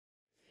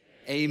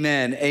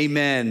Amen.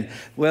 Amen.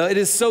 Well, it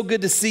is so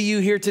good to see you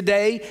here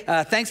today.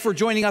 Thanks for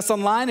joining us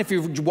online. If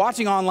you're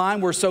watching online,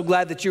 we're so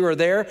glad that you are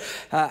there.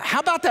 How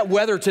about that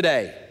weather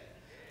today?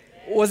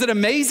 Was it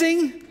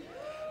amazing?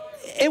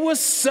 It was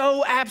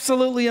so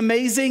absolutely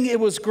amazing. It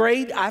was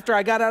great. After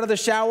I got out of the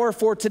shower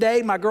for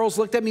today, my girls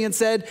looked at me and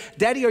said,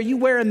 "Daddy, are you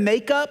wearing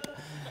makeup?"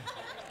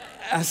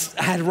 I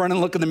had to run and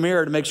look in the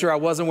mirror to make sure I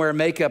wasn't wearing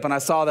makeup, and I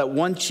saw that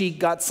one cheek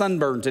got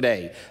sunburned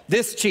today.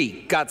 This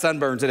cheek got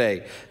sunburned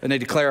today. I need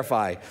to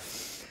clarify.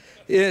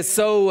 It's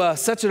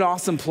such an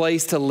awesome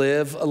place to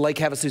live, Lake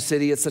Havasu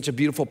City. It's such a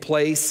beautiful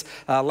place.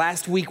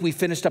 Last week, we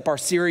finished up our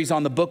series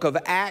on the book of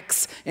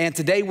Acts, and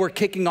today we're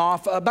kicking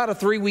off about a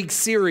 3-week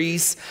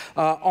series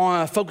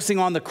focusing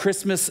on the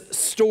Christmas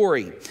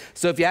story.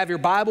 So if you have your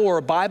Bible or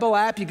a Bible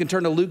app, you can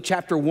turn to Luke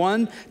chapter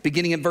 1,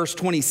 beginning at verse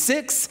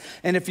 26.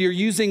 And if you're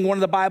using one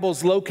of the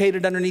Bibles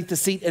located underneath the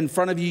seat in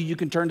front of you, you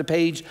can turn to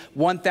page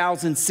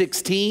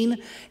 1016.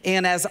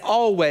 And as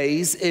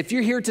always, if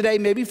you're here today,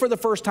 maybe for the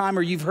first time,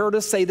 or you've heard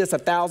us say this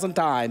 1,000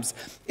 times,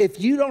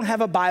 if you don't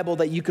have a Bible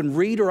that you can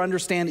read or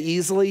understand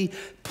easily,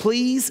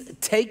 please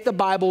take the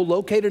Bible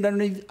located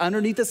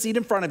underneath the seat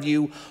in front of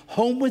you,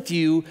 home with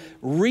you,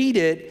 read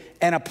it,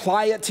 and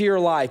apply it to your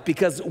life,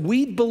 because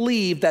we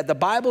believe that the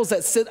Bibles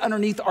that sit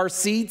underneath our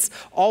seats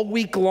all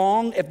week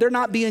long, if they're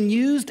not being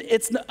used,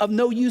 it's of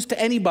no use to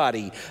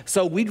anybody.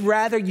 So we'd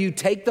rather you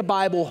take the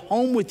Bible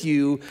home with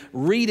you,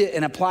 read it,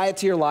 and apply it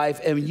to your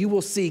life, and you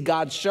will see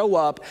God show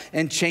up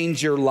and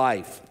change your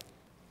life.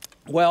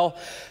 Well,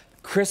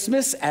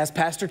 Christmas, as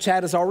Pastor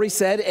Chad has already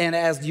said, and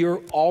as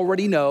you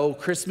already know,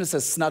 Christmas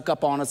has snuck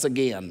up on us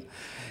again.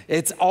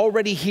 It's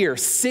already here.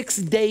 6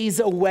 days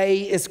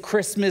away is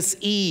Christmas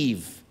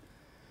Eve.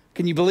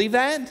 Can you believe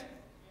that?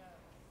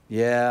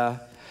 Yeah.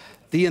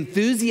 The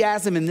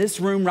enthusiasm in this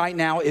room right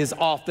now is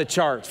off the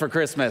charts for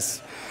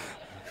Christmas.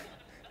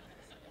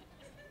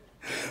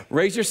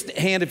 Raise your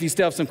hand if you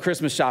still have some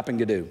Christmas shopping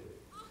to do.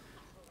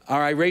 All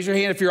right, raise your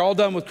hand if you're all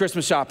done with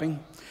Christmas shopping.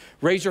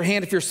 Raise your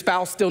hand if your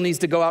spouse still needs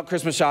to go out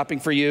Christmas shopping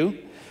for you.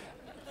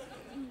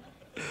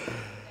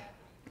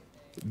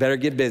 Better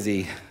get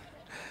busy.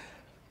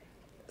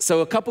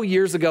 So a couple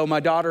years ago, my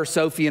daughter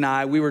Sophie and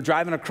I, we were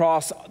driving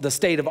across the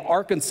state of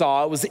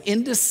Arkansas. It was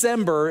in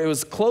December. It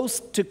was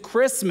close to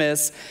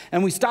Christmas,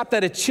 and we stopped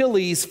at a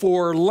Chili's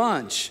for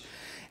lunch.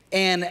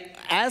 And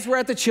as we're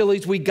at the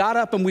Chili's, we got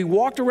up and we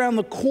walked around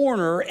the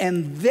corner,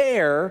 and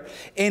there,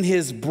 in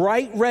his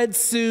bright red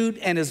suit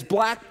and his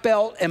black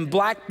belt and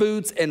black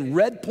boots and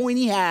red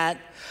pointy hat,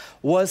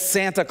 was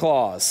Santa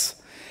Claus.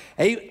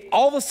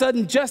 All of a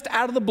sudden, just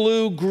out of the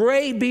blue,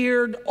 gray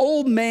beard,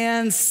 old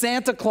man,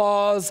 Santa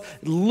Claus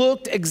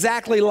looked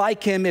exactly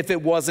like him if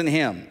it wasn't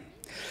him.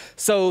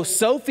 So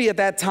Sophie at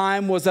that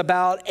time was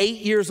about 8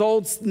 years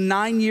old,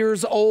 9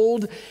 years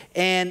old,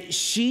 and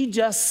she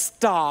just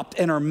stopped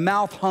and her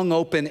mouth hung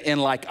open in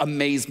like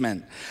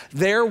amazement.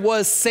 There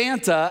was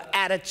Santa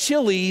at a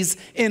Chili's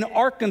in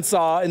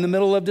Arkansas in the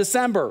middle of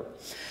December.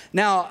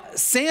 Now,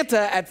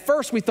 Santa, at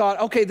first we thought,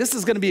 okay, this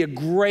is gonna be a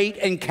great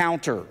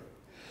encounter.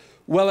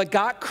 Well, it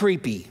got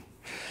creepy.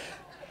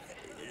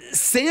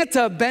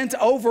 Santa bent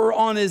over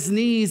on his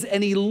knees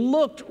and he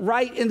looked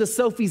right into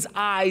Sophie's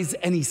eyes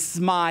and he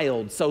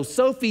smiled. So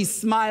Sophie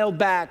smiled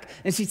back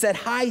and she said,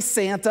 "Hi,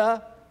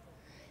 Santa."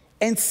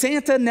 And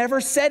Santa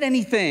never said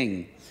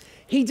anything.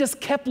 He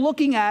just kept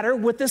looking at her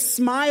with a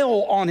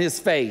smile on his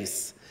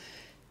face.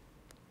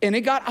 And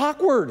it got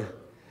awkward.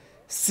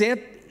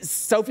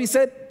 Sophie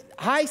said,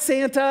 "Hi,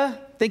 Santa,"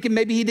 thinking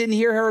maybe he didn't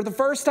hear her the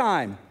first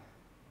time.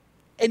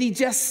 And he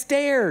just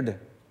stared.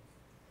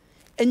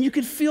 And you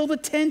could feel the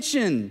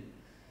tension.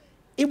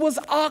 It was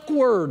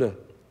awkward.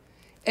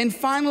 And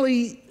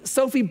finally,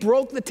 Sophie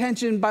broke the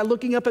tension by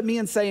looking up at me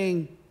and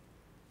saying,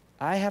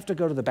 "I have to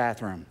go to the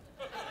bathroom."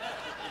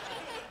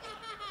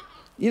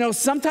 You know,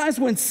 sometimes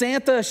when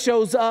Santa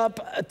shows up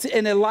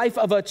in the life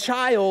of a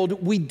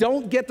child, we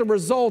don't get the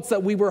results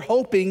that we were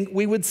hoping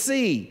we would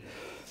see.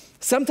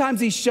 Sometimes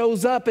he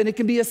shows up and it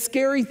can be a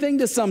scary thing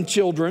to some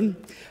children.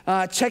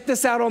 Check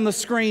this out on the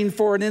screen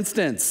for an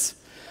instance.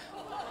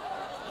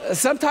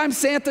 Sometimes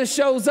Santa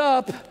shows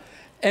up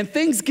and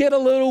things get a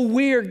little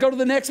weird. Go to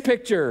the next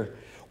picture.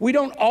 We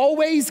don't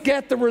always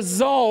get the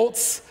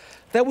results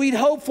that we'd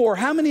hope for.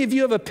 How many of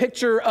you have a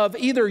picture of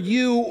either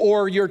you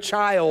or your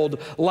child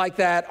like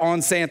that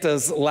on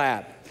Santa's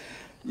lap?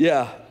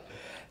 Yeah.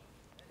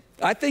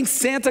 I think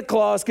Santa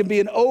Claus can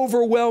be an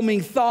overwhelming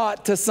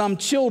thought to some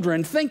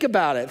children. Think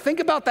about it. Think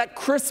about that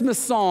Christmas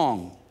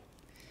song.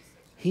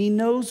 He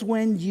knows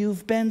when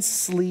you've been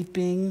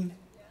sleeping.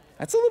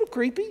 That's a little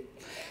creepy.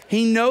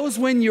 He knows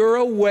when you're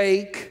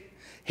awake.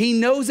 He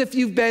knows if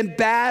you've been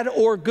bad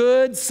or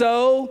good,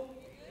 so.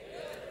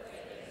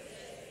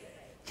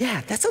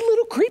 Yeah, that's a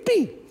little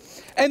creepy.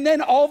 And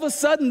then all of a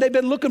sudden, they've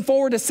been looking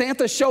forward to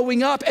Santa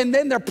showing up, and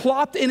then they're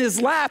plopped in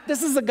his lap.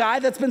 This is a guy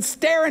that's been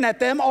staring at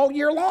them all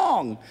year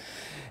long.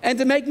 And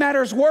to make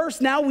matters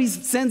worse, now he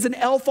sends an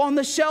elf on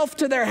the shelf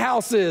to their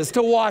houses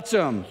to watch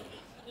them.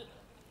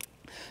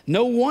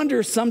 No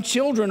wonder some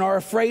children are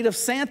afraid of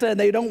Santa and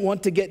they don't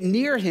want to get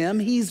near him.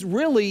 He's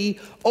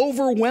really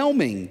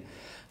overwhelming.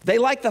 They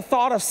like the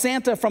thought of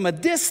Santa from a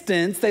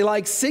distance. They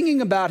like singing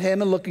about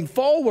him and looking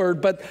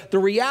forward. But the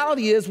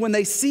reality is when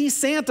they see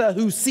Santa,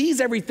 who sees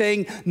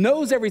everything,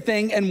 knows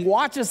everything, and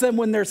watches them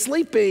when they're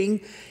sleeping,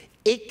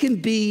 it can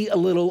be a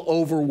little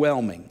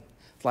overwhelming.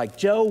 Like,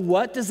 Joe,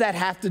 what does that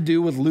have to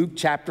do with Luke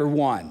chapter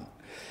 1?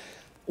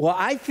 Well,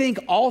 I think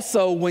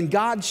also when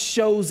God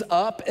shows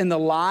up in the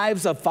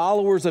lives of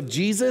followers of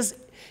Jesus,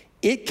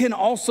 it can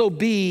also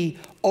be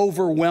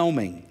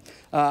overwhelming.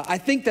 I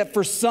think that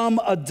for some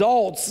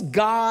adults,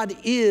 God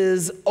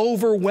is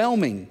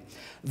overwhelming.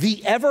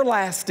 The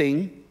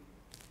everlasting,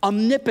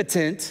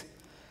 omnipotent,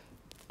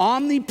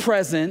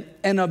 omnipresent,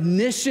 and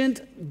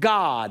omniscient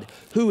God,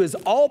 who is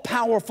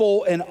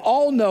all-powerful and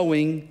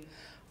all-knowing,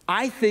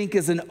 I think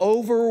is an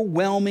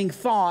overwhelming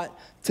thought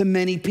to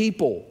many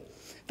people.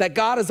 That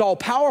God is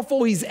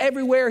all-powerful, he's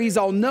everywhere, he's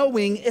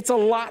all-knowing. It's a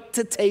lot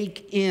to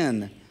take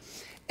in.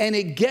 And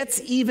it gets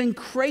even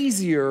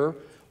crazier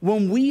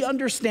when we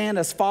understand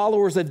as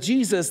followers of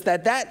Jesus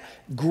that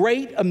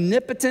great,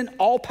 omnipotent,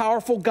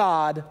 all-powerful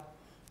God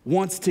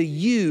wants to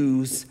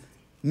use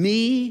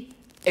me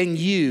and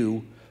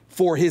you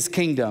for his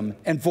kingdom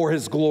and for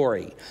his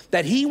glory.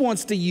 That he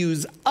wants to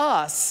use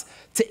us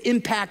to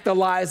impact the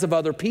lives of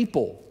other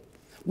people.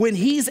 When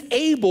he's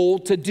able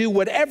to do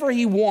whatever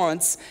he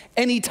wants,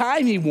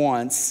 anytime he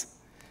wants,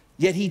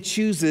 yet he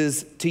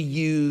chooses to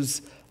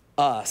use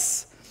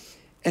us.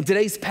 In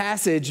today's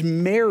passage,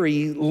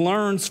 Mary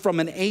learns from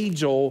an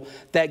angel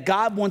that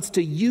God wants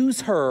to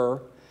use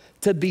her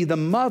to be the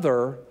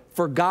mother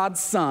for God's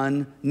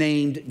son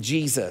named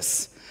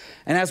Jesus.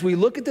 And as we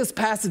look at this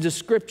passage of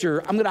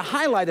scripture, I'm going to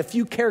highlight a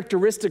few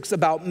characteristics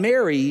about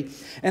Mary.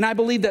 And I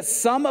believe that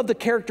some of the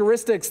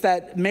characteristics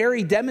that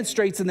Mary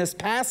demonstrates in this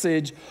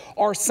passage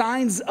are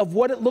signs of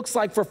what it looks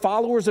like for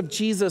followers of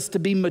Jesus to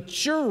be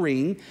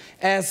maturing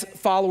as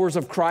followers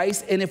of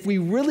Christ. And if we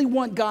really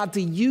want God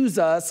to use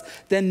us,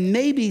 then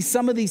maybe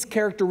some of these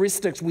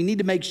characteristics we need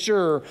to make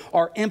sure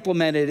are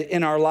implemented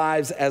in our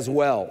lives as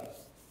well.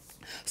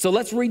 So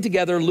let's read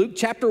together Luke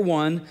chapter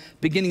 1,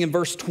 beginning in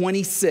verse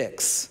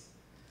 26.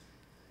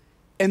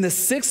 In the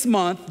 6th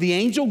month, the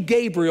angel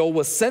Gabriel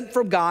was sent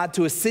from God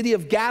to a city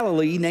of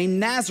Galilee named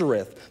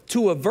Nazareth,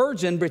 to a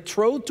virgin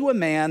betrothed to a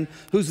man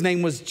whose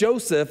name was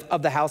Joseph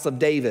of the house of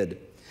David.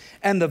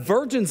 And the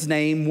virgin's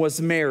name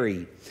was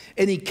Mary.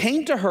 And he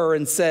came to her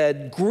and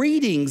said,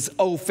 "Greetings,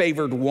 O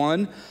favored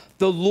one,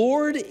 the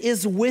Lord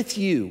is with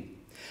you."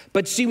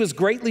 But she was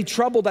greatly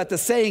troubled at the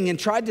saying and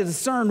tried to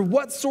discern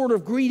what sort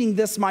of greeting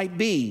this might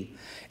be.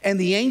 And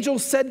the angel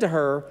said to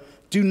her,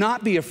 "Do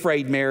not be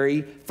afraid,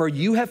 Mary, for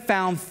you have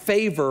found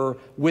favor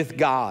with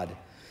God.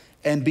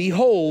 And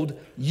behold,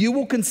 you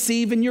will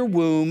conceive in your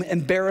womb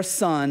and bear a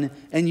son,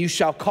 and you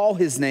shall call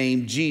his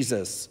name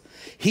Jesus.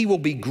 He will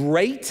be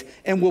great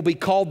and will be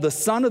called the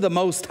Son of the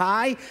Most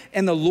High,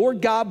 and the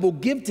Lord God will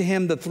give to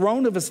him the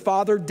throne of his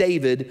father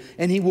David,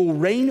 and he will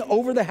reign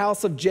over the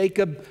house of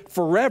Jacob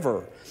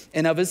forever,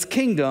 and of his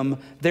kingdom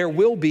there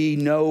will be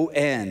no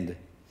end."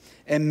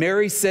 And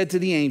Mary said to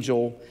the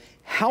angel,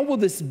 "How will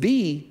this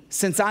be,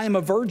 since I am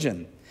a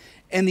virgin?"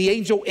 And the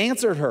angel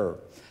answered her,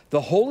 "The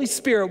Holy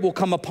Spirit will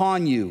come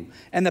upon you,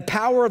 and the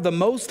power of the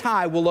Most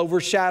High will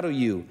overshadow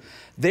you.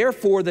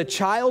 Therefore, the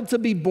child to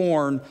be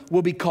born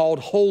will be called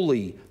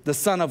Holy, the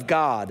Son of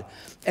God.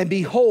 And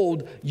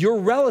behold, your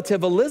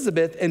relative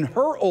Elizabeth, in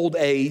her old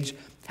age,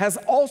 has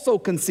also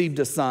conceived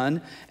a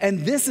son,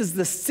 and this is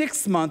the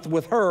 6th month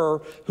with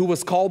her who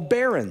was called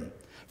barren.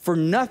 For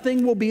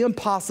nothing will be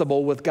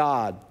impossible with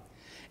God."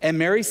 And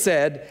Mary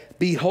said,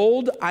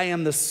 "Behold, I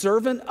am the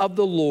servant of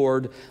the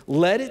Lord.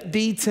 Let it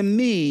be to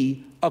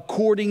me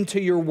according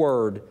to your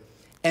word."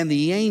 And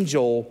the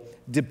angel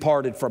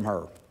departed from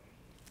her.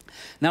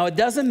 Now, it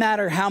doesn't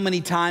matter how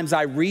many times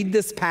I read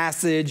this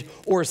passage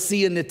or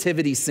see a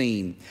nativity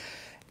scene.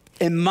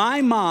 In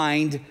my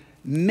mind,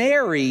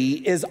 Mary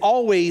is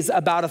always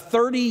about a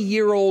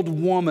 30-year-old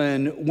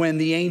woman when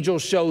the angel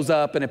shows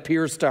up and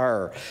appears to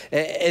her.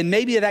 And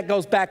maybe that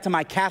goes back to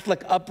my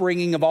Catholic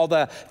upbringing of all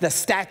the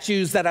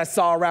statues that I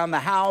saw around the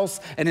house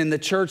and in the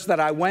church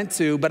that I went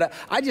to. But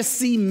I just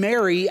see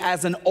Mary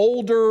as an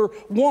older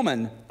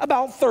woman,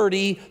 about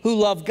 30, who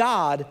loved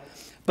God.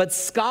 But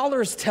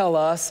scholars tell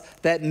us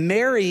that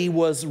Mary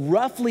was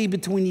roughly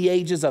between the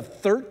ages of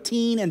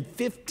 13 and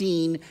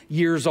 15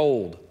 years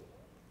old.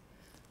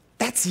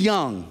 That's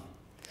young.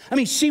 I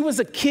mean, she was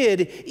a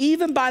kid,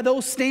 even by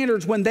those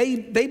standards, when they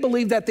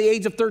believed at the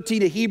age of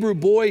 13, a Hebrew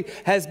boy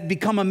has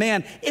become a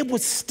man. It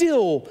was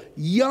still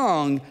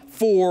young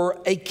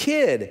for a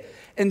kid.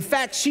 In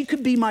fact, she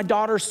could be my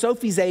daughter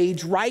Sophie's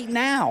age right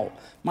now.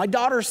 My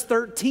daughter's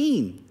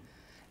 13.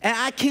 And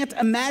I can't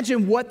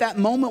imagine what that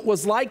moment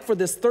was like for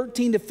this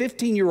 13 to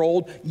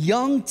 15-year-old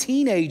young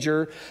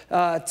teenager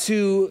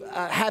to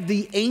have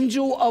the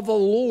angel of the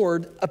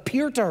Lord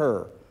appear to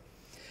her.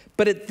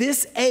 But at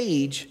this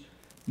age,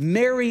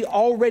 Mary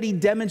already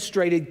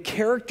demonstrated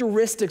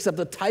characteristics of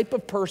the type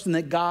of person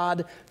that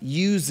God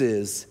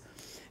uses.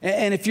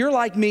 And if you're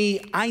like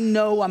me, I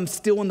know I'm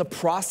still in the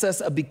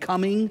process of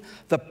becoming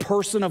the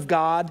person of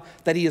God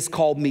that he has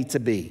called me to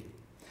be.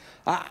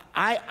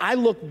 I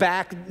look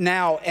back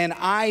now, and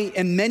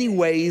in many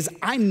ways,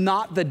 I'm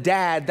not the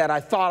dad that I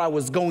thought I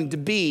was going to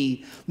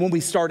be when we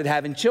started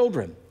having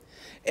children.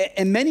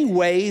 In many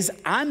ways,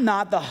 I'm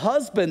not the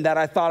husband that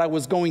I thought I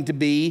was going to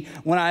be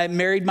when I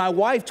married my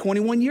wife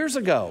 21 years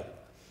ago.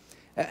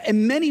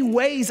 In many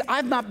ways,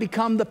 I've not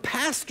become the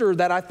pastor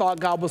that I thought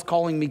God was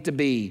calling me to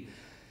be.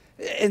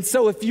 And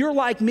so if you're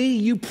like me,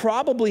 you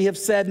probably have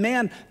said,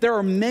 man, there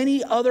are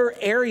many other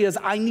areas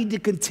I need to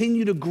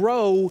continue to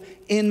grow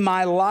in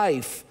my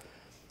life.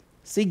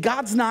 See,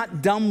 God's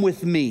not done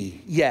with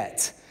me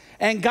yet.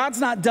 And God's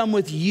not done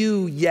with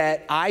you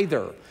yet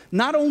either.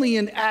 Not only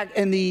in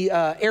the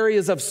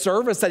areas of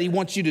service that he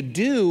wants you to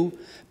do,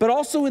 but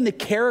also in the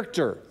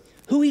character,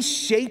 who he's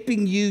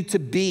shaping you to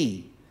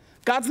be.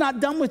 God's not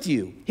done with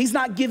you. He's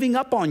not giving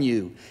up on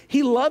you.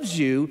 He loves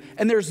you,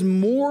 and there's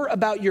more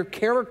about your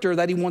character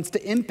that he wants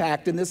to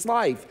impact in this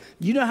life.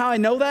 You know how I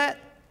know that?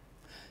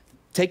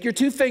 Take your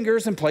 2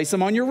 fingers and place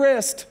them on your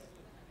wrist.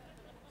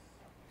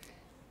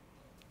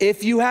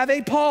 If you have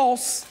a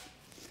pulse,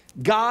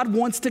 God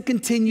wants to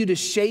continue to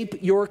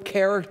shape your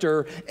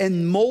character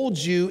and mold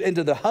you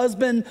into the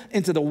husband,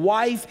 into the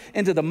wife,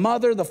 into the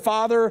mother, the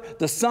father,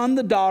 the son,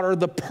 the daughter,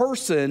 the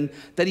person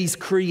that he's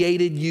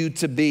created you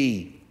to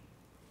be.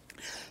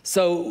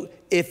 So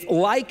if,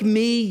 like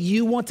me,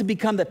 you want to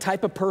become the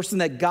type of person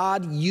that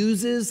God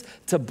uses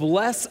to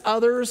bless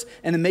others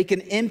and to make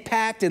an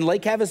impact in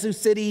Lake Havasu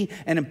City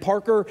and in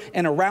Parker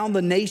and around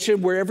the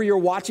nation, wherever you're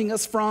watching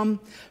us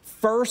from,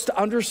 first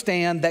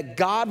understand that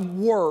God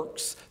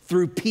works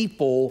through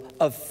people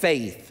of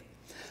faith.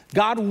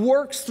 God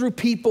works through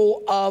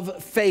people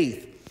of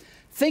faith.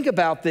 Think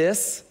about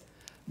this.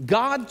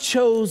 God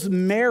chose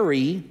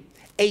Mary,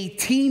 a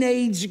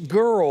teenage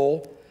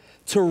girl,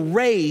 to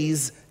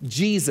raise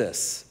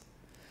Jesus.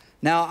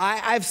 Now,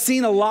 I've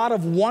seen a lot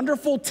of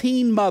wonderful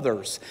teen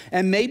mothers,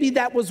 and maybe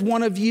that was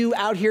one of you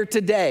out here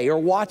today or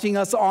watching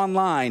us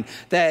online,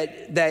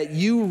 that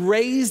you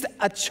raised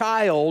a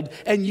child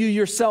and you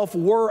yourself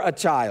were a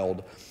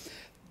child.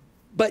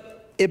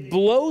 But it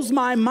blows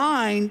my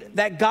mind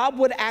that God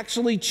would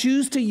actually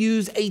choose to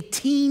use a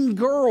teen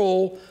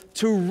girl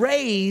to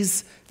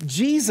raise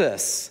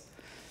Jesus.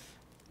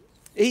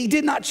 He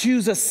did not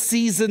choose a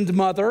seasoned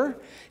mother.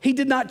 He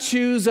did not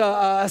choose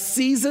a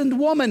seasoned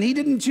woman. He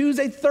didn't choose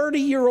a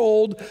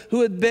 30-year-old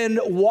who had been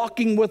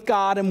walking with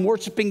God and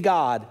worshiping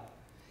God.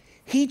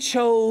 He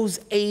chose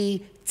a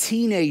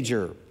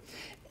teenager.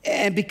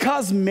 And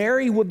because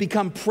Mary would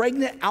become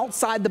pregnant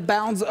outside the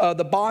bounds of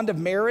the bond of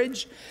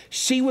marriage,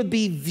 she would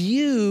be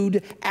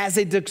viewed as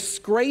a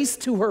disgrace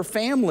to her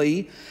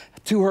family,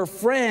 to her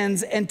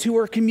friends, and to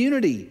her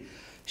community.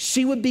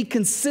 She would be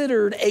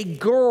considered a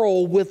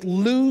girl with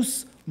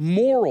loose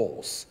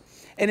morals.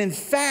 And in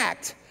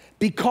fact,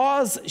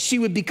 because she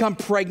would become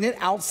pregnant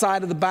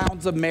outside of the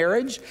bounds of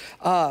marriage,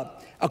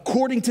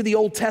 according to the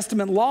Old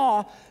Testament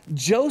law,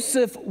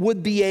 Joseph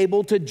would be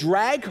able to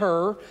drag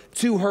her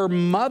to her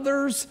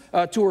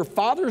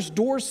father's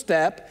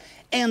doorstep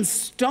and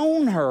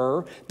stone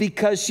her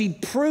because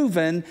she'd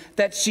proven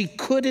that she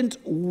couldn't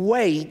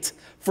wait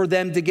for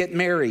them to get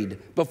married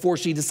before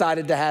she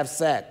decided to have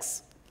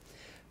sex.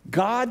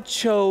 God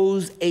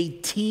chose a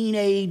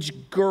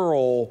teenage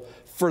girl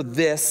for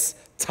this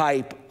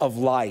type of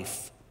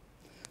life.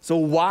 So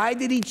why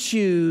did he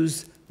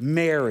choose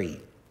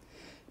Mary?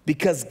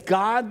 Because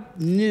God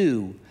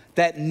knew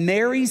that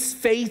Mary's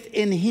faith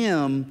in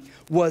him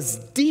was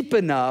deep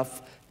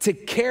enough to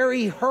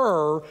carry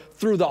her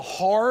through the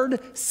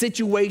hard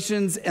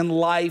situations in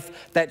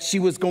life that she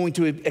was going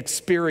to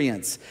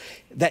experience.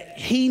 That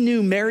he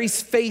knew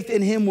Mary's faith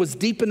in him was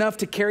deep enough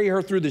to carry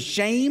her through the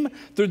shame,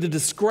 through the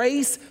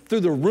disgrace,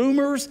 through the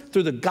rumors,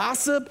 through the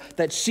gossip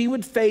that she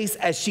would face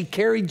as she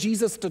carried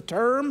Jesus to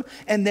term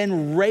and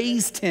then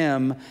raised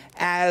him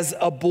as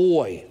a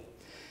boy.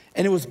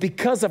 And it was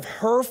because of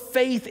her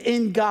faith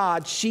in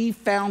God, she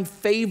found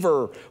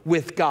favor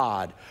with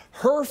God.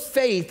 Her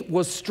faith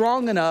was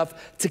strong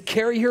enough to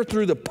carry her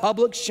through the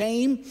public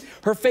shame.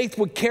 Her faith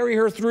would carry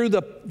her through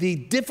the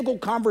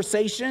difficult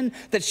conversation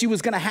that she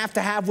was going to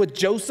have with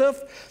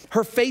Joseph.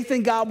 Her faith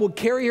in God would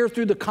carry her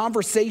through the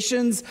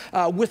conversations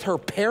with her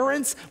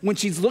parents when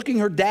she's looking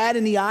her dad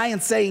in the eye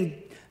and saying,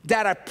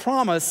 "Dad, I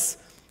promise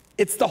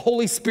it's the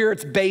Holy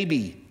Spirit's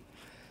baby."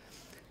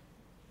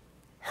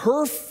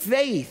 Her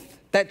faith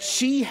that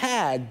she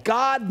had,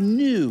 God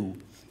knew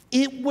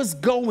it was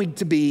going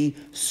to be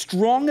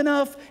strong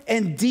enough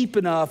and deep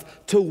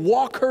enough to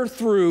walk her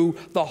through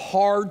the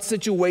hard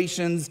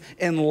situations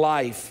in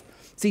life.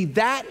 See,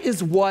 that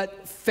is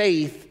what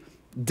faith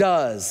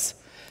does.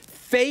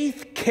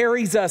 Faith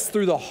carries us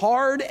through the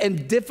hard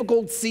and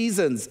difficult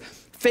seasons.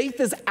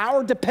 Faith is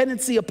our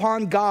dependency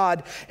upon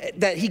God,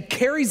 that he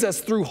carries us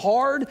through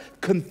hard,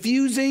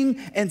 confusing,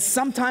 and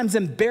sometimes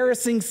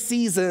embarrassing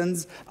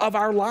seasons of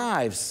our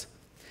lives.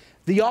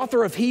 The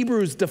author of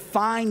Hebrews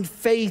defined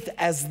faith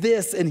as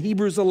this in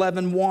Hebrews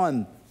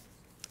 11:1.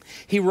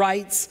 He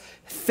writes,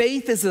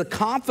 faith is the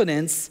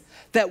confidence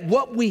that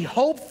what we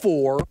hope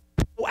for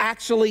will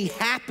actually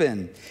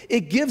happen.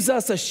 It gives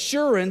us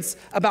assurance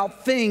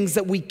about things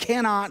that we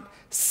cannot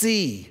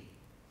see.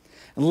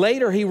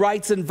 Later, he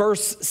writes in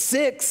verse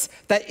 6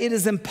 that it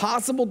is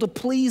impossible to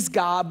please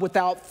God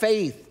without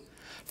faith.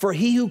 For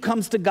he who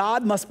comes to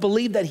God must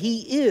believe that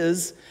he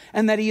is,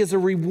 and that he is a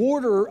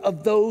rewarder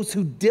of those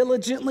who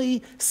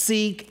diligently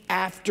seek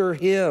after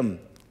him.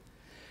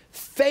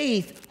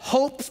 Faith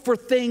hopes for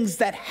things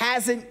that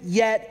hasn't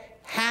yet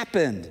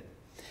happened.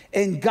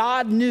 And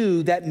God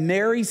knew that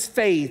Mary's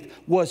faith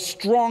was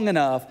strong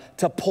enough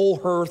to pull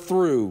her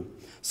through.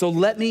 So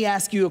let me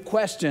ask you a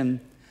question.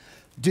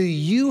 Do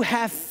you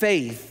have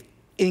faith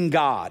in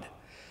God?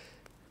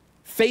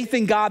 Faith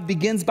in God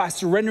begins by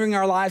surrendering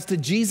our lives to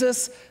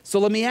Jesus. So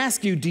let me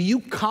ask you, do you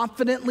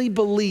confidently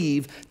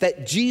believe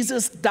that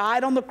Jesus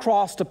died on the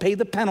cross to pay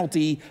the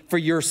penalty for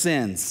your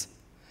sins?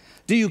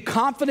 Do you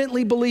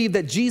confidently believe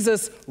that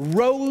Jesus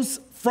rose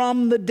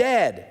from the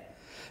dead?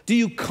 Do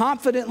you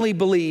confidently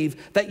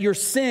believe that your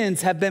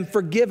sins have been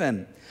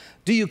forgiven?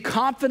 Do you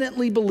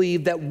confidently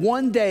believe that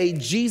one day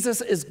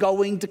Jesus is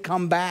going to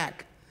come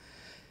back?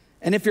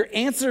 And if your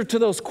answer to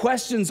those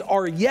questions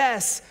are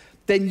yes,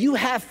 then you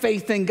have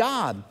faith in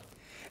God.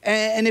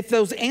 And if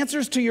those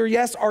answers to your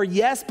yes are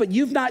yes, but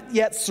you've not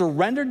yet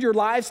surrendered your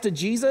lives to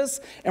Jesus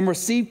and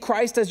received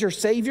Christ as your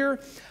Savior,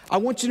 I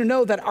want you to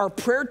know that our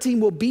prayer team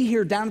will be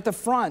here down at the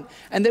front,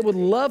 and they would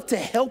love to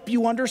help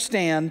you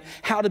understand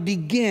how to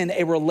begin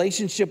a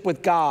relationship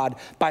with God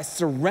by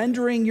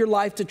surrendering your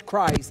life to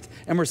Christ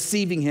and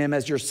receiving Him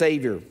as your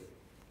Savior.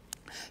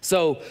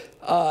 So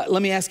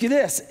let me ask you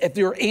this. If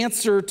your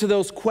answer to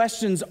those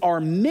questions are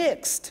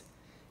mixed,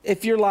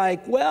 if you're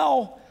like,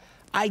 well,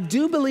 I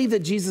do believe that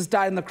Jesus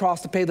died on the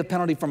cross to pay the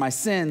penalty for my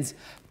sins,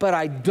 but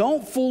I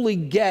don't fully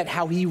get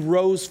how he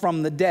rose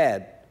from the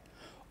dead.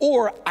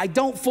 Or I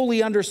don't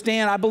fully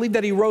understand. I believe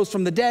that he rose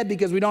from the dead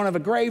because we don't have a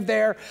grave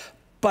there,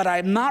 but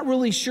I'm not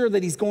really sure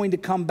that he's going to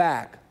come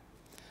back.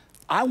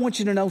 I want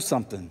you to know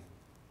something.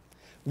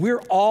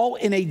 We're all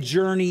in a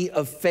journey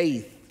of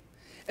faith,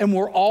 and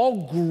we're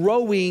all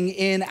growing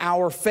in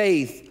our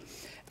faith.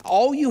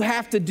 All you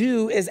have to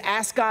do is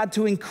ask God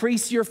to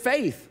increase your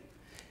faith.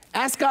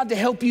 Ask God to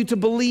help you to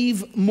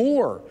believe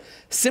more.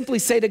 Simply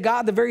say to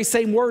God the very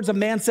same words a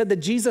man said to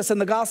Jesus in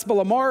the Gospel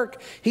of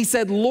Mark. He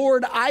said,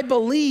 Lord, I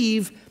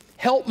believe,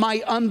 help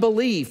my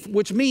unbelief,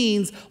 which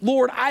means,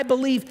 Lord, I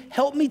believe,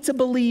 help me to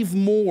believe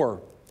more.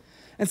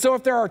 And so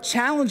if there are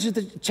challenges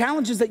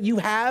that you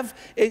have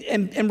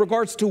in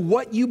regards to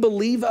what you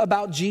believe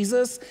about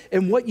Jesus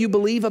and what you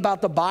believe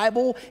about the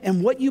Bible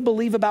and what you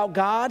believe about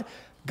God,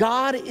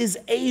 God is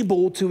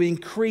able to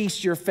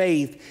increase your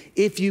faith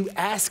if you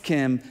ask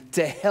him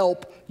to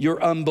help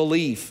your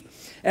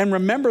unbelief. And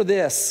remember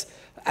this,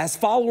 as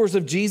followers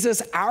of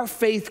Jesus, our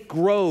faith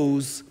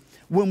grows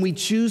when we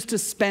choose to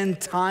spend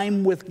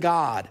time with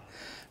God.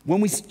 When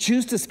we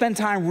choose to spend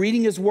time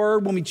reading his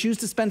word, when we choose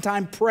to spend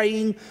time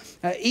praying,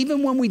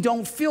 even when we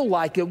don't feel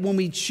like it, when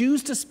we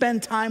choose to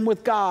spend time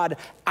with God,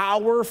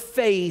 our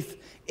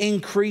faith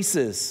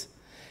increases.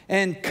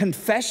 And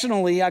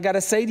confessionally, I got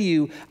to say to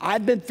you,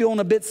 I've been feeling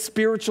a bit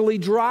spiritually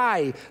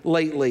dry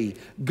lately,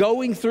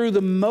 going through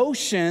the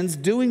motions,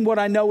 doing what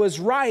I know is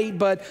right,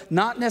 but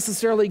not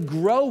necessarily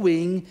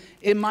growing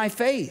in my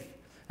faith.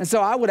 And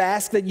so I would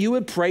ask that you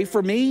would pray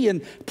for me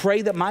and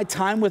pray that my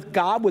time with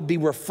God would be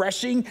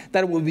refreshing,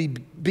 that it would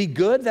be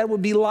good, that it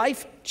would be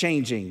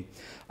life-changing.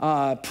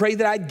 Pray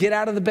that I'd get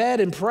out of the bed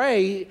and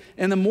pray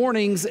in the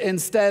mornings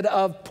instead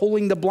of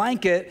pulling the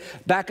blanket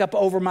back up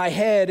over my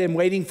head and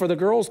waiting for the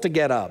girls to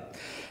get up.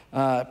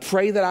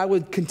 Pray that I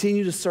would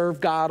continue to serve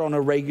God on a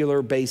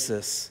regular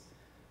basis.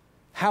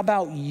 How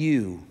about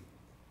you?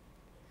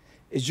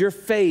 Is your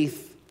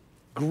faith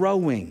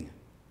growing?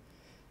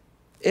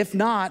 If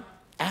not,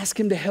 ask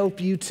him to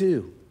help you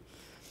too.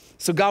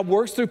 So God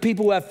works through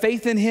people who have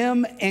faith in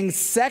him. And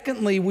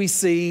secondly, we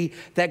see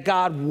that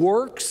God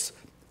works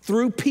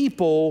through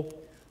people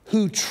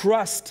who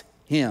trust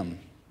him.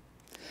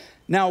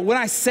 Now, when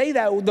I say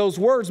those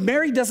words,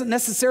 Mary doesn't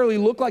necessarily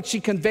look like she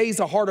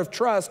conveys a heart of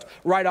trust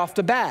right off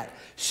the bat.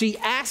 She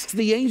asks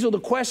the angel the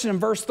question in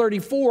verse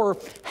 34,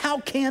 how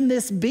can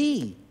this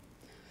be?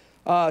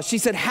 She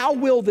said, how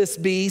will this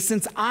be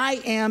since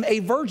I am a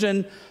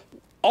virgin?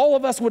 All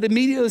of us would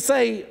immediately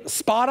say,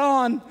 spot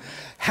on.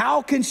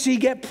 How can she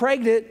get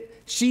pregnant?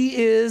 She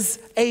is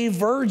a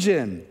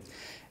virgin.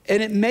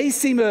 And it may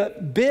seem a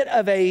bit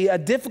of a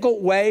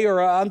difficult way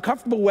or an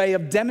uncomfortable way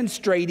of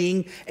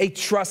demonstrating a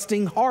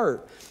trusting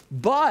heart.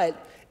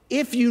 But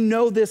if you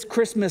know this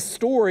Christmas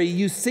story,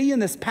 you see in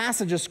this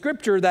passage of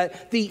scripture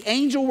that the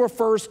angel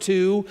refers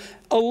to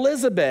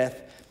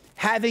Elizabeth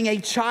having a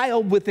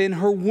child within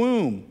her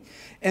womb.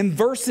 In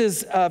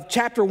verses of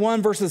chapter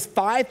 1, verses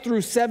 5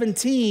 through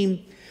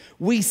 17,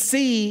 we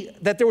see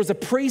that there was a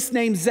priest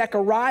named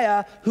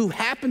Zechariah who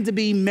happened to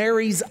be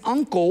Mary's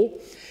uncle.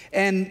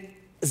 And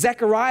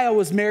Zechariah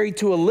was married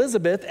to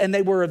Elizabeth, and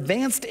they were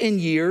advanced in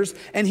years,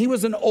 and he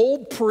was an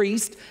old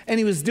priest, and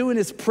he was doing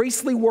his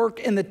priestly work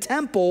in the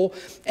temple,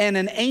 and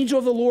an angel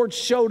of the Lord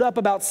showed up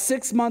about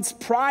 6 months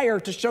prior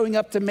to showing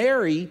up to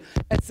Mary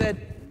and said,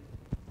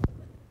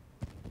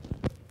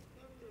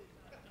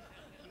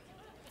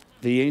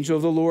 "The angel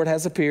of the Lord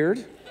has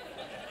appeared."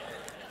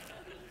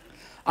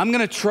 I'm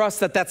going to trust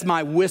that that's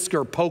my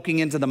whisker poking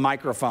into the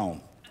microphone.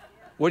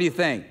 What do you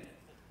think?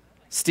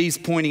 Steve's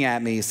pointing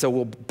at me, so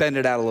we'll bend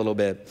it out a little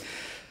bit.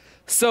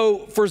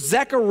 So for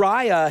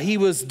Zechariah, he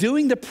was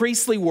doing the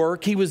priestly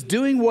work. He was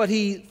doing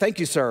thank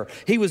you, sir.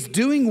 He was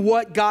doing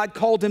what God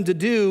called him to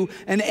do.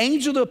 An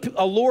angel of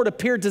the Lord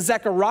appeared to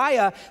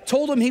Zechariah,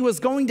 told him he was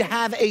going to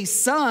have a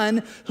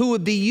son who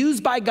would be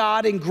used by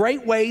God in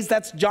great ways.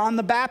 That's John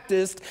the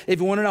Baptist, if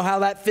you want to know how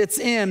that fits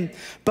in.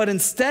 But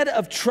instead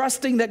of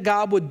trusting that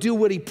God would do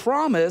what he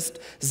promised,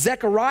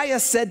 Zechariah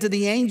said to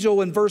the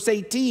angel in verse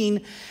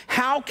 18,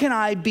 "How can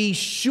I be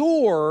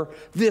sure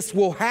this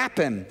will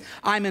happen?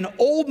 I'm an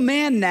old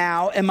man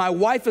now, and my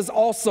wife is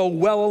also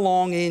well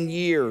along in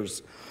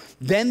years."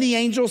 Then the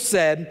angel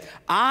said,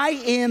 "I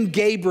am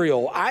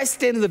Gabriel. I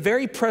stand in the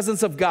very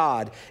presence of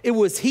God. It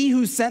was he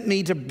who sent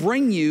me to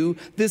bring you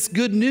this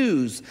good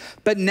news.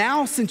 But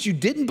now, since you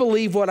didn't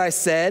believe what I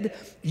said,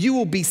 you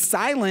will be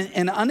silent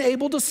and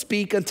unable to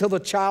speak until the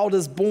child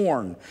is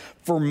born.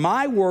 For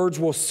my words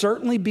will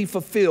certainly be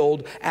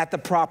fulfilled at the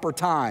proper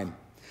time."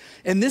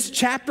 In this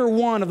chapter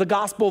 1 of the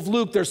Gospel of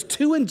Luke, there's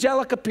 2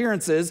 angelic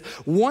appearances,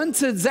 one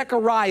to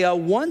Zechariah,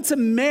 one to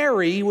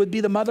Mary, who would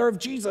be the mother of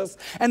Jesus,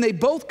 and they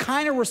both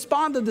kind of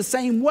responded the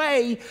same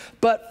way,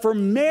 but for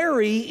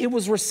Mary, it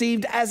was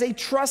received as a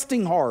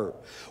trusting heart.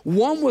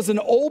 One was an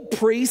old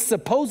priest,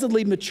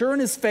 supposedly mature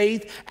in his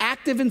faith,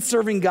 active in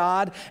serving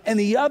God, and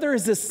the other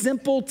is a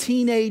simple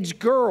teenage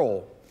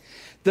girl.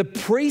 The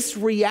priest's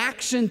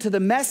reaction to the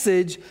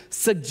message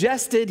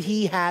suggested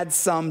he had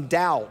some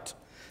doubt.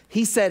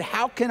 He said,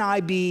 "How can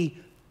I be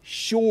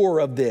sure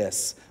of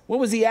this?" What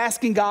was he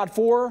asking God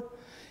for?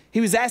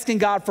 He was asking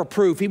God for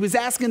proof. He was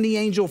asking the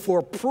angel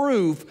for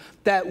proof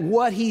that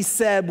what he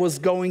said was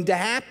going to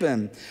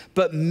happen.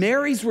 But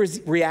Mary's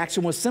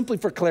reaction was simply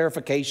for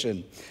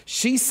clarification.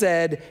 She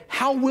said,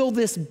 "How will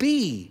this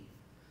be?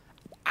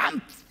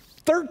 I'm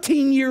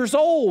 13 years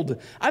old.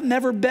 I've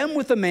never been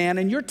with a man,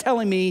 and you're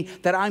telling me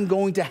that I'm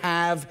going to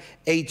have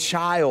a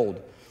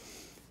child.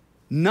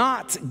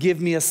 Not give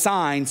me a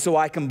sign so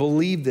I can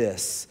believe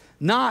this.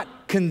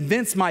 Not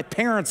convince my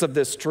parents of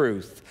this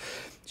truth."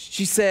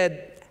 She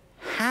said,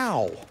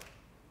 "How?"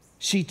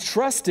 She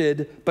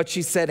trusted, but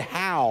she said,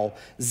 "How?"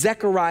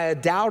 Zechariah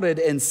doubted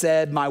and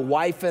said, "My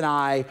wife and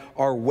I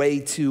are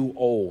way too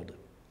old."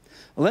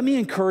 Let me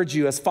encourage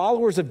you, as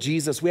followers of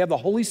Jesus, we have the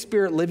Holy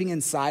Spirit living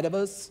inside of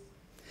us.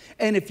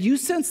 And if you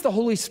sense the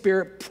Holy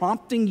Spirit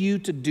prompting you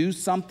to do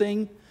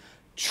something,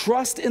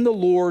 trust in the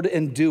Lord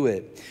and do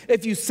it.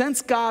 If you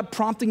sense God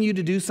prompting you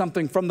to do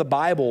something from the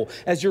Bible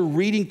as you're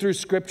reading through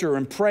Scripture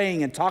and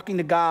praying and talking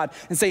to God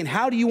and saying,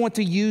 "How do you want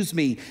to use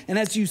me?" And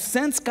as you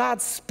sense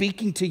God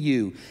speaking to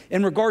you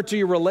in regard to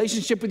your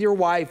relationship with your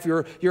wife,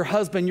 your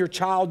husband, your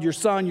child, your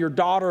son, your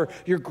daughter,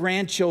 your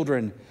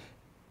grandchildren,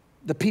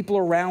 the people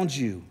around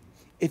you,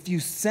 if you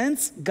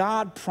sense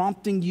God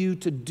prompting you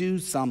to do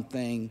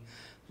something,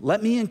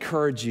 let me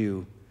encourage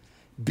you,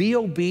 be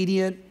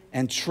obedient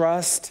and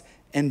trust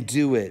and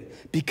do it,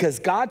 because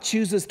God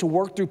chooses to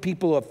work through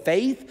people of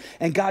faith,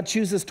 and God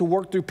chooses to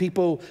work through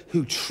people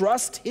who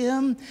trust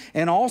him,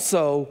 and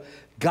also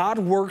God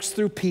works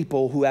through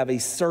people who have a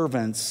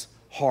servant's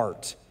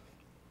heart.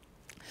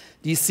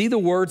 Do you see the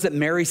words that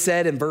Mary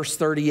said in verse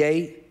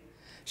 38?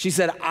 She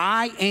said,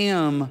 "I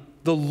am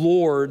the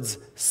Lord's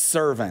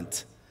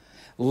servant.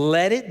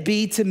 Let it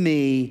be to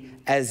me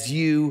as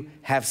you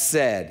have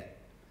said."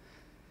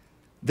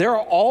 There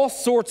are all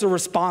sorts of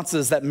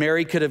responses that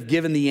Mary could have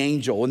given the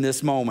angel in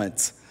this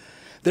moment.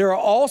 There are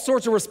all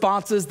sorts of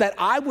responses that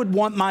I would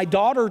want my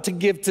daughter to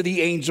give to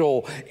the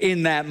angel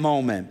in that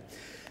moment.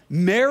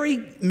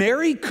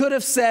 Mary could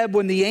have said,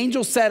 when the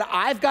angel said,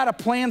 "I've got a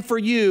plan for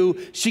you,"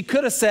 she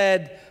could have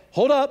said,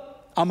 "Hold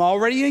up, I'm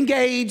already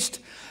engaged.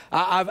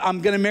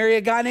 I'm going to marry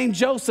a guy named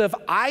Joseph.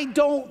 I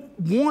don't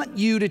want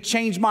you to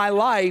change my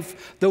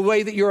life the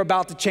way that you're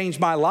about to change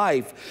my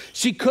life."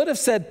 She could have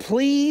said,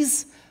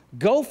 "Please,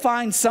 go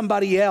find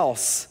somebody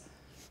else,"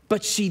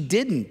 but she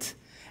didn't.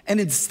 And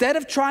instead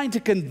of trying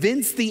to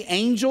convince the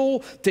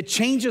angel to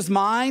change his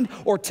mind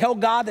or tell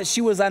God that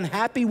she was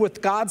unhappy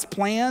with God's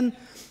plan,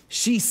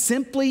 she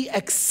simply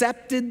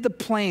accepted the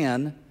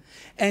plan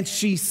and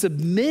she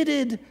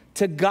submitted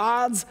to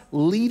God's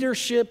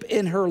leadership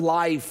in her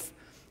life.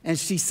 And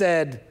she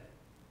said,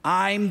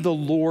 "I'm the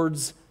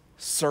Lord's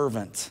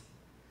servant."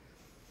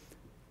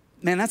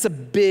 Man, that's a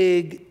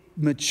big,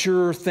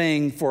 mature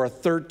thing for a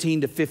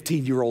 13 to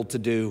 15-year-old to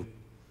do.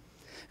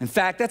 In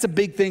fact, that's a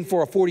big thing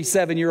for a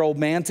 47-year-old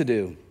man to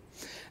do.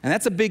 And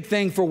that's a big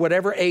thing for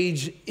whatever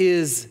age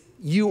is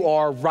you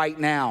are right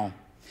now.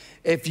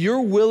 If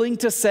you're willing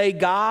to say,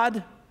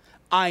 "God,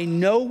 I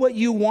know what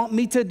you want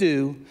me to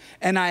do,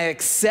 and I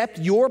accept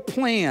your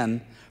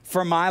plan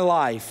for my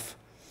life,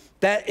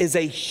 that is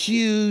a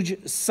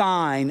huge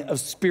sign of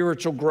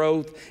spiritual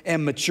growth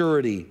and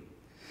maturity.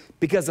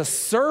 Because a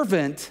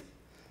servant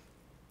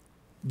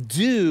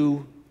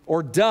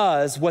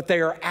does what they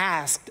are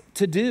asked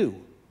to do.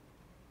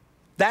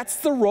 That's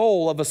the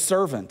role of a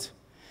servant.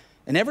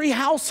 In every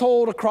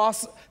household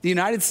across the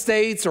United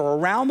States or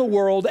around the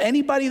world,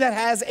 anybody that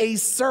has a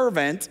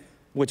servant,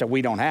 which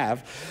we don't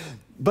have,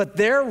 but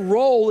their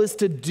role is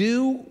to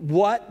do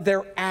what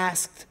they're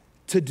asked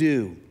to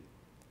do.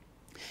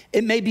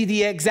 It may be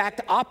the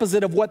exact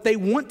opposite of what they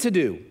want to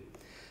do,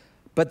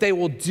 but they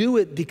will do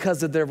it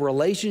because of their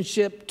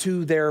relationship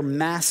to their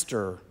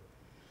master.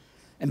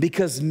 And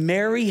because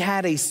Mary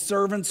had a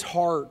servant's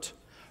heart,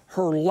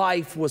 her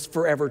life was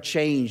forever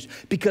changed.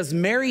 Because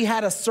Mary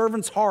had a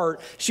servant's heart,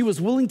 she was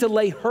willing to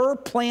lay her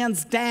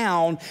plans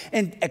down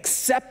and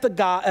accept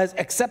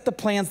the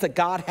plans that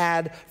God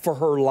had for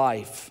her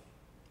life.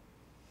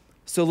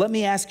 So let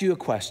me ask you a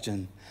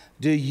question.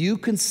 Do you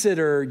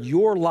consider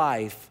your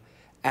life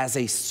as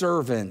a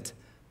servant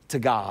to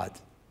God?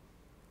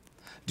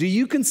 Do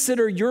you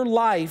consider your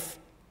life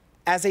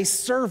as a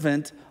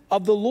servant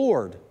of the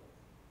Lord?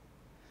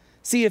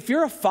 See, if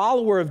you're a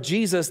follower of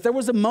Jesus, there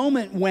was a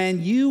moment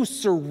when you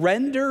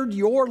surrendered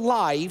your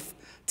life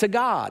to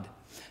God.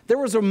 There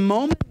was a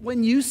moment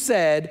when you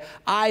said,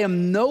 I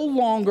am no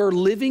longer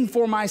living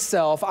for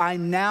myself.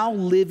 I'm now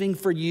living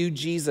for you,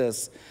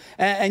 Jesus.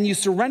 And you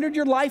surrendered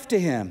your life to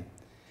him.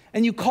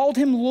 And you called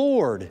him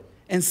Lord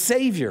and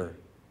Savior.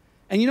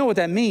 And you know what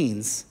that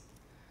means?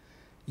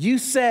 You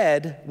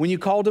said, when you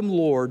called him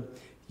Lord,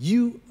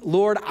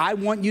 Lord, I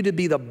want you to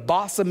be the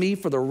boss of me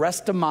for the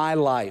rest of my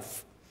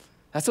life.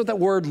 That's what that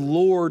word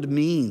Lord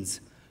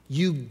means.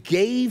 You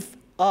gave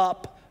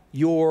up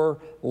your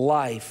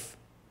life.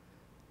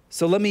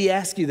 So let me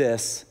ask you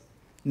this.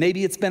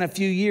 Maybe it's been a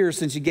few years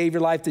since you gave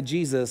your life to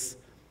Jesus.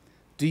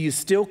 Do you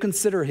still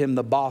consider him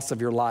the boss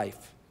of your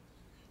life?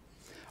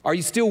 Are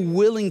you still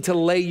willing to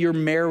lay your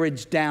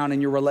marriage down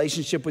and your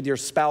relationship with your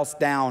spouse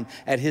down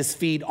at his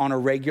feet on a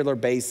regular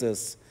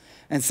basis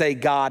and say,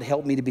 God,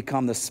 help me to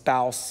become the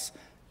spouse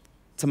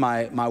to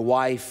my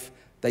wife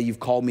that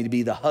you've called me to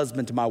be, the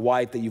husband to my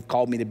wife that you've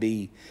called me to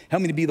be.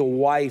 Help me to be the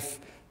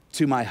wife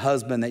to my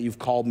husband that you've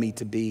called me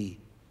to be.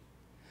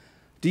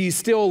 Do you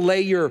still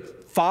lay your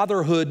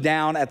fatherhood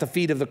down at the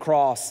feet of the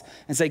cross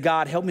and say,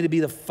 God, help me to be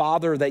the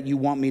father that you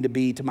want me to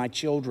be to my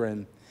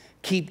children?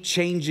 Keep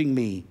changing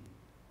me.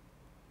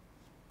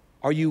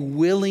 Are you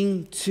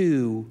willing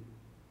to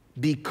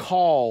be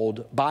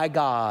called by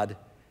God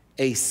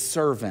a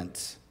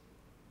servant?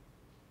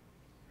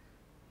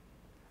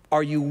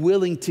 Are you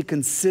willing to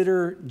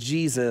consider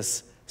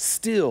Jesus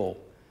still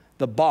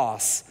the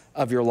boss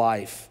of your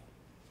life?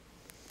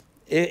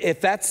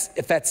 If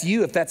that's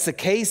you, if that's the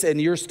case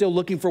and you're still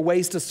looking for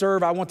ways to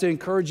serve, I want to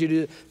encourage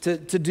you to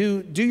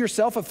do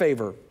yourself a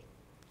favor.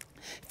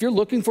 If you're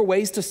looking for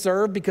ways to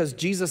serve because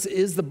Jesus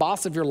is the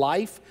boss of your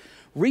life,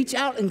 reach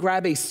out and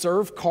grab a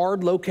serve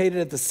card located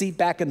at the seat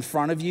back in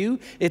front of you.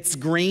 It's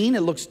green.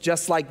 It looks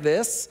just like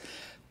this.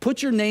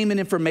 Put your name and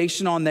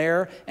information on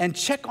there and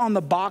check on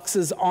the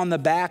boxes on the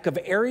back of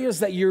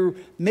areas that you're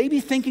maybe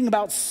thinking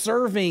about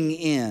serving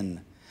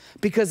in.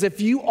 Because if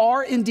you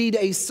are indeed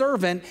a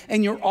servant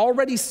and you're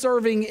already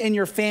serving in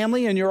your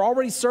family and you're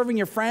already serving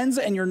your friends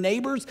and your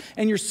neighbors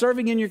and you're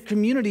serving in your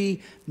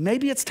community,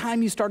 maybe it's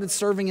time you started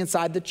serving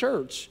inside the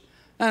church.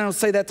 I don't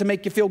say that to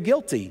make you feel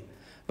guilty,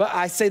 but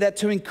I say that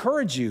to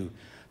encourage you.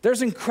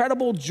 There's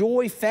incredible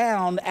joy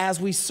found as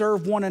we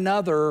serve one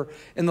another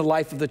in the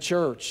life of the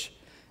church.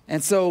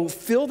 And so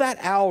fill that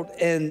out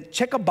and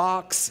check a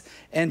box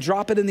and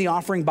drop it in the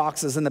offering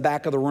boxes in the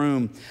back of the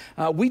room.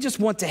 We just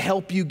want to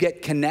help you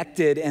get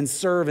connected and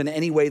serve in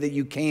any way that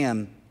you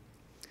can.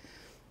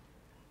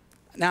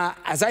 Now,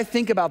 as I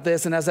think about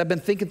this and as I've been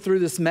thinking through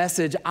this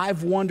message,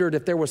 I've wondered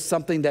if there was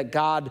something that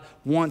God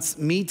wants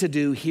me to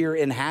do here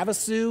in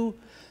Havasu,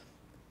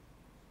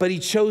 but he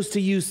chose to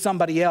use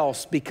somebody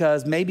else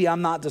because maybe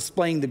I'm not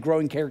displaying the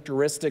growing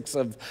characteristics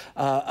of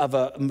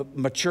a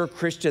mature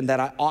Christian that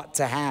I ought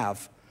to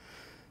have.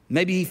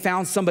 Maybe he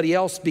found somebody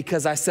else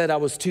because I said I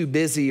was too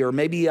busy, or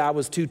maybe I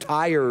was too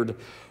tired,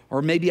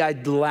 or maybe I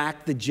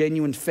lacked the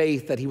genuine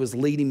faith that he was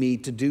leading me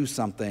to do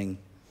something.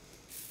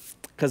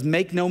 Because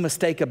make no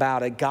mistake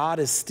about it, God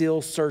is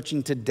still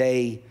searching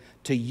today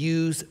to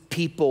use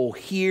people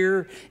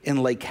here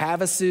in Lake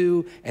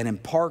Havasu and in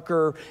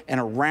Parker and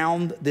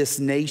around this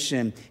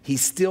nation.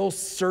 He's still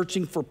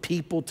searching for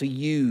people to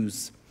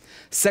use.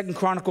 2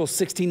 Chronicles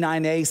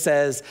 16:9a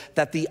says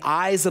that the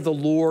eyes of the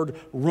Lord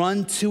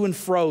run to and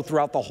fro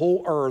throughout the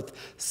whole earth,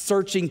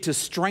 searching to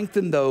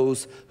strengthen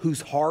those whose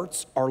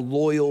hearts are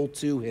loyal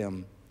to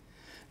him.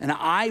 And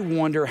I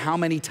wonder how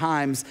many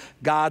times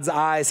God's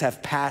eyes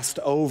have passed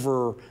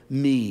over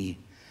me,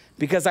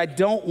 because I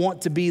don't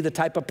want to be the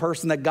type of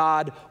person that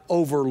God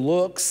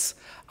overlooks.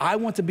 I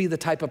want to be the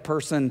type of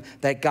person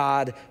that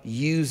God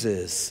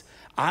uses.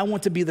 I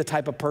want to be the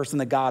type of person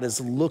that God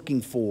is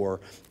looking for.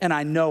 And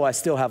I know I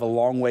still have a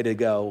long way to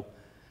go.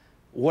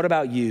 What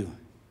about you?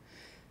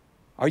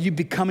 Are you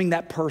becoming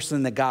that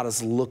person that God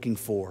is looking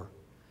for?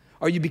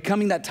 Are you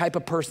becoming that type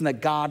of person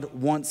that God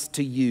wants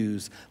to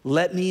use?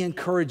 Let me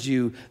encourage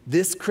you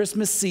this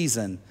Christmas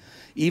season,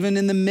 even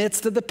in the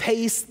midst of the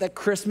pace that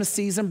Christmas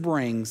season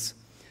brings,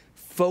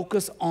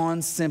 focus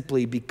on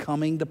simply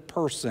becoming the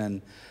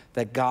person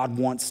that God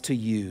wants to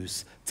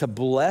use to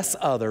bless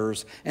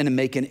others and to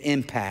make an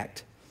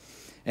impact.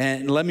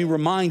 And let me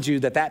remind you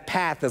that that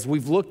path, as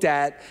we've looked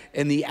at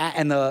in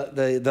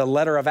the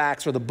letter of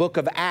Acts or the book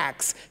of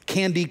Acts,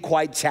 can be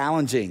quite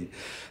challenging.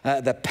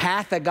 The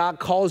path that God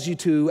calls you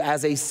to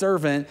as a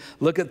servant,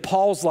 look at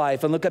Paul's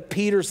life and look at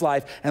Peter's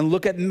life and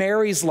look at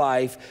Mary's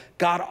life.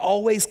 God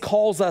always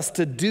calls us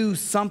to do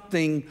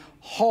something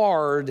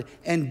hard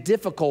and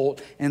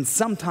difficult, and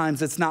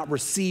sometimes it's not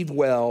received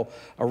well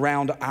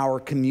around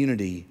our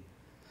community.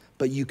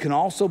 But you can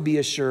also be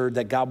assured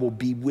that God will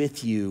be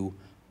with you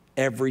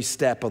every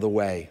step of the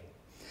way.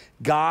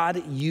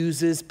 God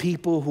uses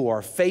people who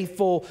are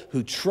faithful,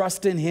 who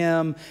trust in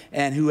him,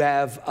 and who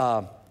have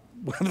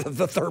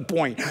the third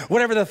point,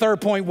 whatever the third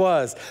point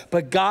was.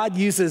 But God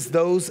uses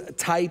those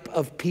type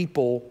of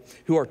people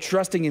who are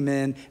trusting him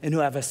in and who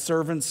have a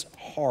servant's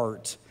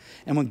heart.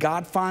 And when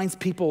God finds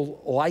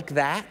people like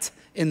that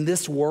in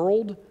this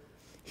world,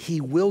 he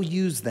will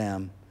use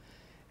them,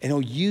 and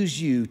he'll use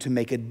you to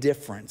make a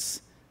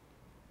difference.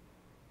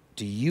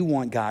 Do you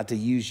want God to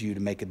use you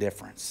to make a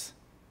difference?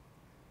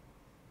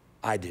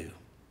 I do.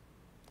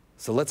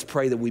 So let's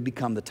pray that we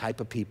become the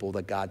type of people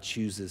that God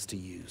chooses to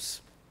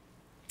use.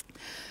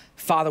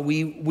 Father,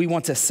 we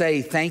want to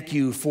say thank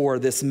you for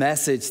this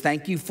message.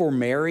 Thank you for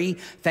Mary.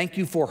 Thank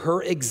you for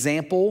her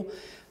example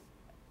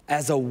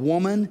as a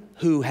woman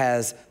who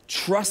has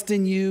trust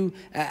in you,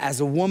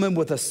 as a woman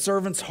with a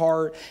servant's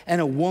heart,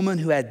 and a woman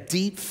who had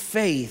deep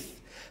faith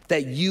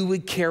that you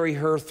would carry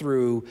her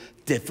through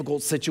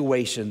difficult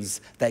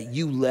situations that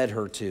you led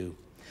her to.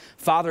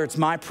 Father, it's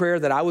my prayer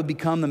that I would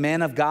become the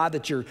man of God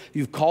that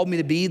you've called me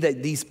to be,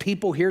 that these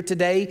people here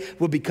today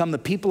would become the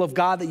people of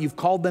God that you've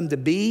called them to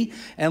be.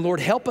 And Lord,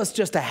 help us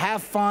just to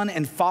have fun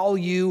and follow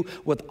you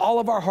with all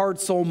of our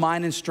heart, soul,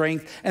 mind, and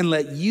strength, and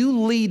let you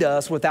lead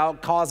us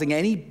without causing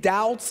any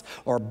doubts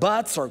or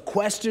buts or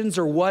questions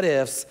or what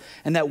ifs,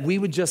 and that we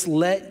would just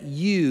let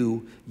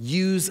you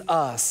use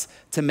us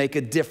to make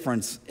a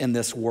difference in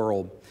this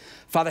world.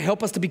 Father,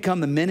 help us to become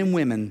the men and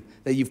women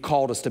that you've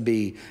called us to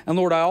be. And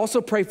Lord, I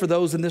also pray for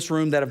those in this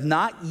room that have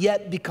not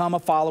yet become a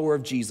follower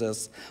of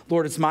Jesus.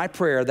 Lord, it's my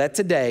prayer that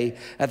today,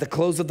 at the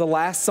close of the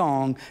last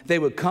song, they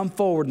would come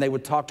forward and they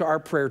would talk to our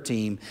prayer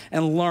team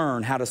and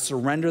learn how to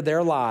surrender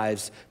their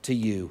lives to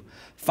you.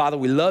 Father,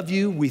 we love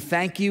you. We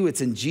thank you. It's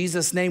in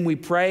Jesus' name we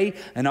pray.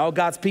 And all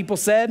God's people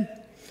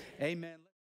said, amen.